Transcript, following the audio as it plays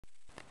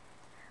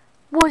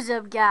What's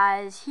up,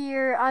 guys?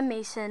 Here I'm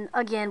Mason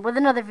again with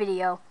another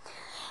video.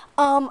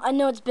 I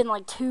know it's been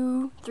like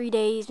 2-3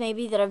 days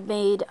maybe that I've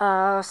made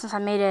since I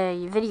made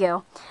a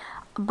video,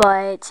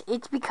 but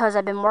it's because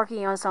I've been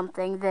working on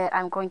something that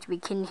I'm going to be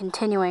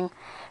continuing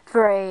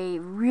for a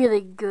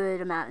really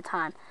good amount of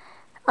time.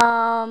 So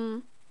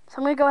I'm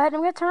gonna go ahead and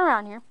I'm gonna turn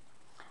around here,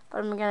 but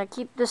I'm gonna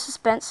keep the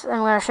suspense and I'm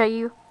gonna show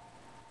you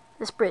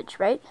this bridge,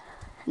 right?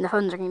 And the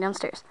phone's ringing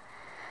downstairs.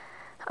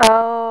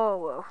 Oh,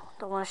 whoa.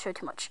 Don't want to show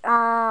too much.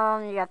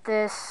 You got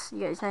this. You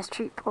got these nice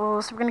tree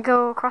poles. So we're going to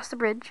go across the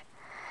bridge.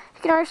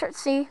 You can already start to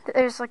see that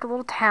there's like a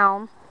little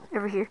town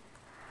over here.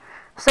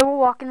 So we'll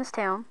walk in this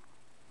town.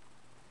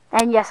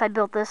 And yes, I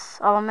built this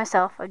all by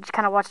myself. I just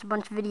kind of watched a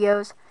bunch of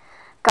videos.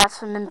 Got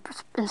some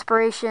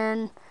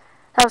inspiration.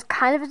 That was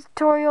kind of a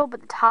tutorial,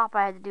 but the top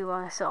I had to do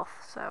by myself.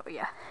 So,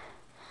 yeah.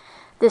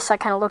 This I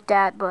kind of looked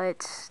at,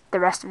 but the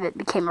rest of it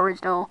became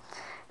original.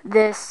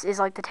 This is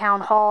like the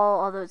town hall,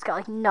 although it's got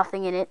like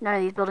nothing in it. None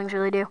of these buildings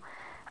really do.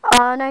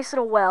 Nice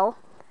little well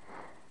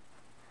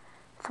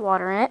with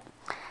water in it.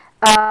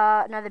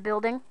 Another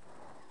building,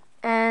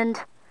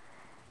 and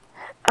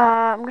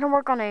I'm gonna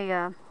work on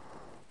a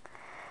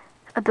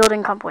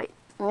building. Wait,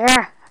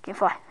 yeah, I can't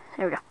fly.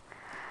 There we go.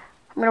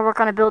 I'm gonna work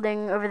on a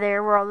building over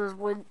there where all those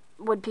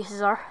wood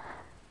pieces are.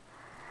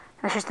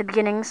 That's just the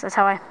beginnings. That's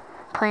how I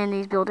plan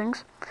these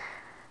buildings.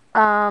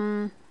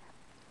 I'm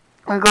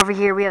gonna go over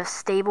here. We have a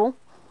stable.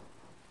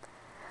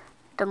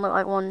 Doesn't look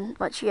like one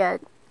much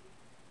yet.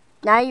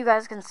 Now you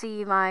guys can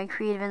see my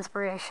creative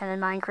inspiration in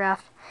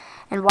Minecraft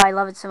and why I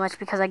love it so much,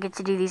 because I get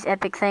to do these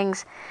epic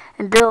things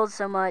and build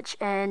so much,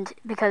 and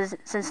because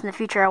since in the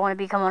future I want to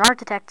become an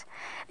architect,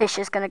 it's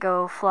just going to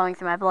go flowing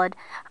through my blood.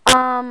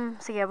 So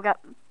yeah, we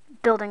got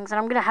buildings, and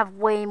I'm going to have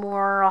way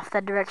more off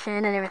that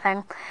direction and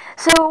everything.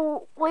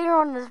 So later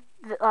on in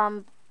this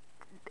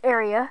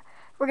area,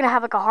 we're going to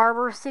have like a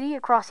harbor city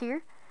across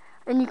here,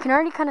 and you can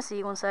already kind of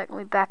see, one sec, let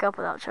me back up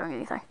without showing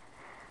anything.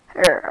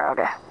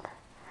 Okay.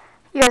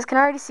 You guys can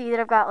already see that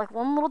I've got like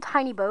one little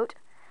tiny boat,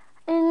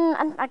 and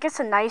I guess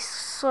a nice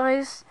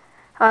size.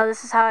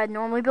 This is how I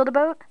normally build a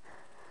boat.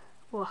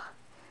 Whoa,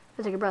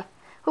 let's take a breath.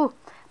 Ooh,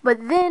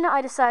 but then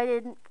I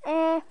decided,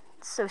 it's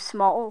so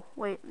small. Oh,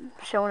 wait, I'm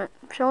showing it.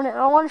 I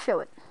don't want to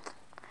show it.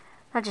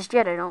 Not just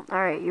yet, I don't.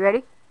 Alright, you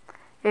ready?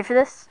 Ready for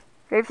this?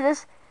 Ready for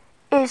this?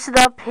 It's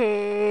the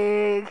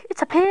pig.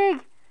 It's a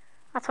pig.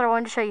 That's what I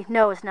wanted to show you.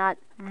 No, it's not.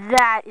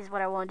 That is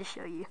what I wanted to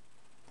show you.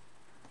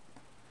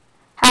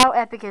 How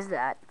epic is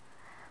that?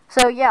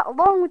 So yeah,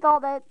 along with all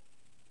that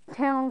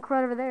town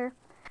crud over there,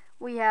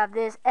 we have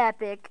this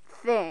epic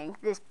thing.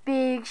 This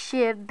big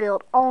ship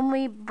built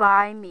only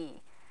by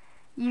me.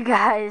 You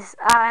guys,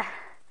 I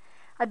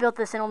built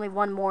this in only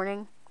one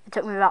morning. It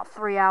took me about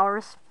 3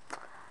 hours.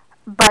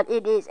 But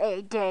it is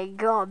a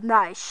daggone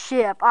nice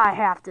ship, I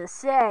have to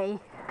say.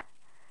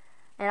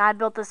 And I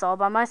built this all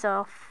by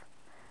myself,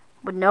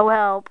 with no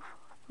help.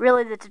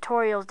 Really, the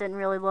tutorials didn't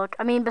really look.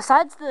 I mean,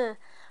 besides the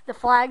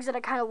flags that I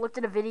kind of looked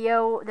at a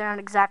video, they're not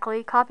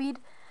exactly copied.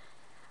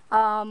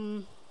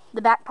 The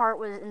back part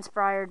was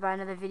inspired by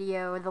another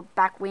video, the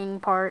back wing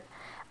part.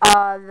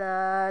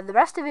 The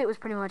rest of it was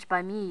pretty much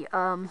by me.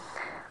 I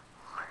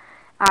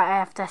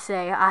have to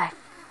say, I'm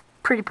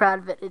pretty proud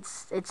of it.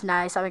 It's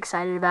nice. I'm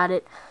excited about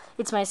it.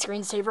 It's my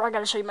screensaver. I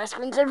gotta show you my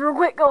screensaver real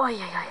quick. Oh,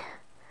 yeah.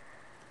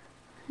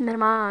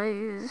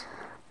 Minimize.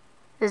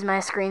 This is my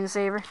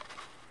screensaver.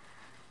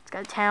 It's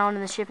got a town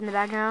and the ship in the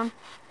background.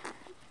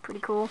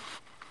 Pretty cool.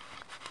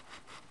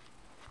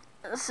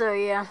 So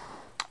yeah.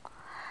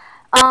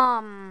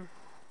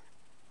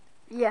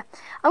 Yeah,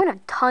 I'm gonna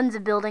have tons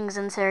of buildings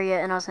in this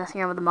area, and I was messing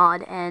around with the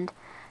mod and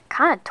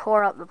kind of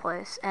tore up the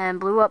place and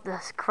blew up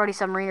this cruddy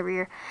submarine over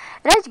here.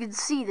 And as you can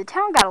see, the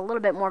town got a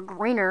little bit more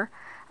greener.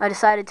 I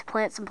decided to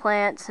plant some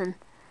plants and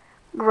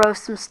grow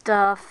some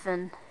stuff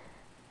and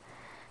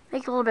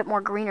make it a little bit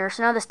more greener.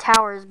 So now this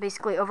tower is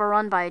basically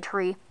overrun by a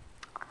tree.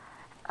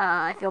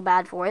 I feel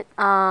bad for it.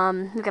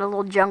 We've got a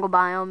little jungle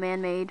biome,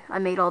 man-made. I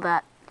made all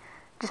that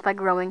just by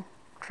growing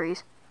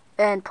trees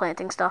and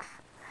planting stuff,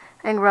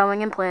 and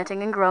growing and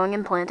planting and growing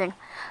and planting.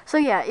 So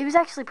yeah, it was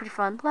actually pretty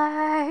fun.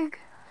 Lag.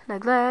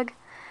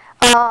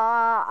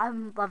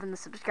 I'm loving the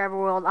subscriber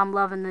world. I'm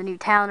loving the new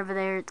town over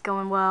there. It's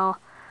going well.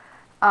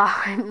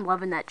 I'm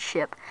loving that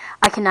ship.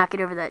 I cannot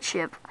get over that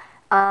ship.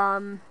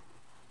 So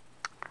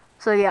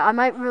yeah, I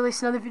might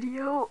release another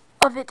video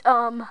of it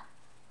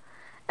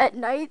at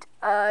night.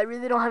 I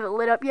really don't have it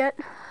lit up yet.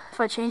 If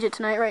I change it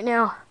tonight right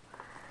now,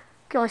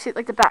 you can only see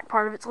like the back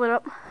part of it's lit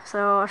up.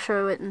 So I'll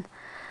show it in,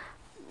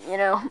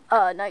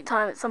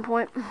 nighttime at some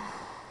point.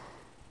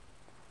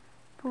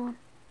 Come on.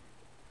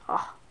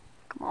 Oh,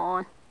 come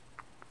on.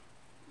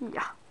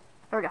 Yeah.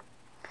 There we go.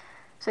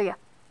 So yeah,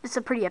 it's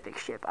a pretty epic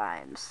ship. I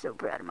am so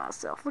proud of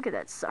myself. Look at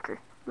that sucker.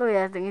 Look at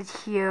that thing.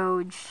 It's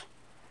huge.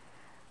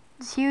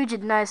 It's huge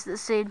and nice at the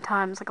same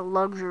time. It's like a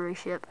luxury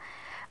ship.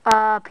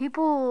 I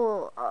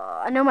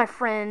know my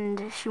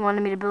friend, she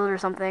wanted me to build her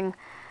something.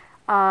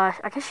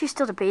 I guess she's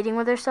still debating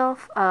with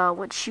herself,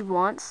 what she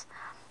wants.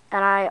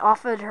 and I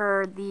offered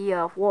her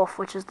the Wolf,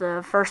 which is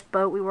the first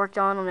boat we worked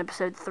on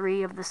episode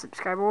 3 of the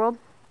Subscriber World.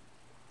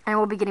 And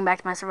we'll be getting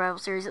back to my survival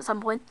series at some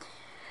point.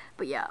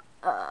 But yeah,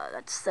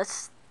 that's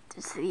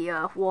it's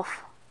the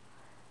Wolf.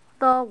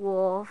 The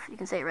Wolf. You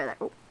can say it right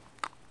there.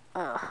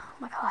 Oh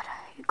my god,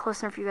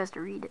 close enough for you guys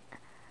to read it.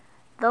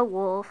 The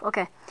Wolf.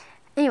 Okay.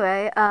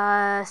 Anyway,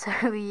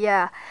 so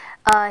yeah,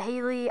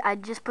 Haley, I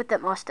just put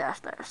that mustache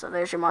there. So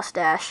there's your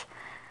mustache.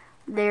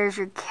 There's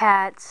your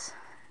cats,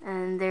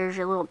 and there's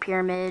your little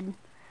pyramid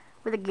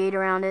with a gate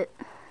around it.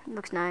 It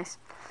looks nice.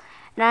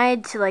 And I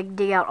had to like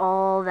dig out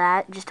all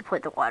that just to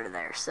put the water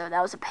there, so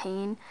that was a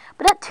pain.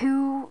 But not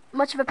too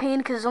much of a pain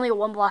because it's only a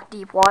 1 block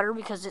deep water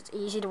because it's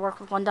easy to work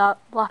with 1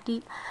 block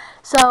deep.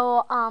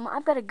 So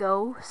I've got to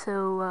go.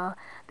 So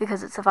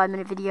because it's a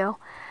 5-minute video.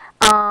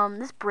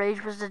 This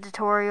bridge was a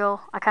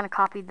tutorial. I kind of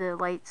copied the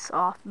lights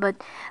off, but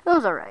it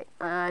was alright.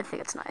 I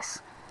think it's nice.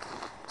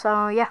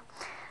 So yeah,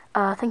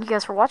 thank you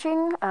guys for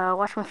watching.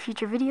 Watch my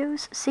future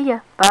videos. See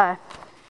ya. Bye.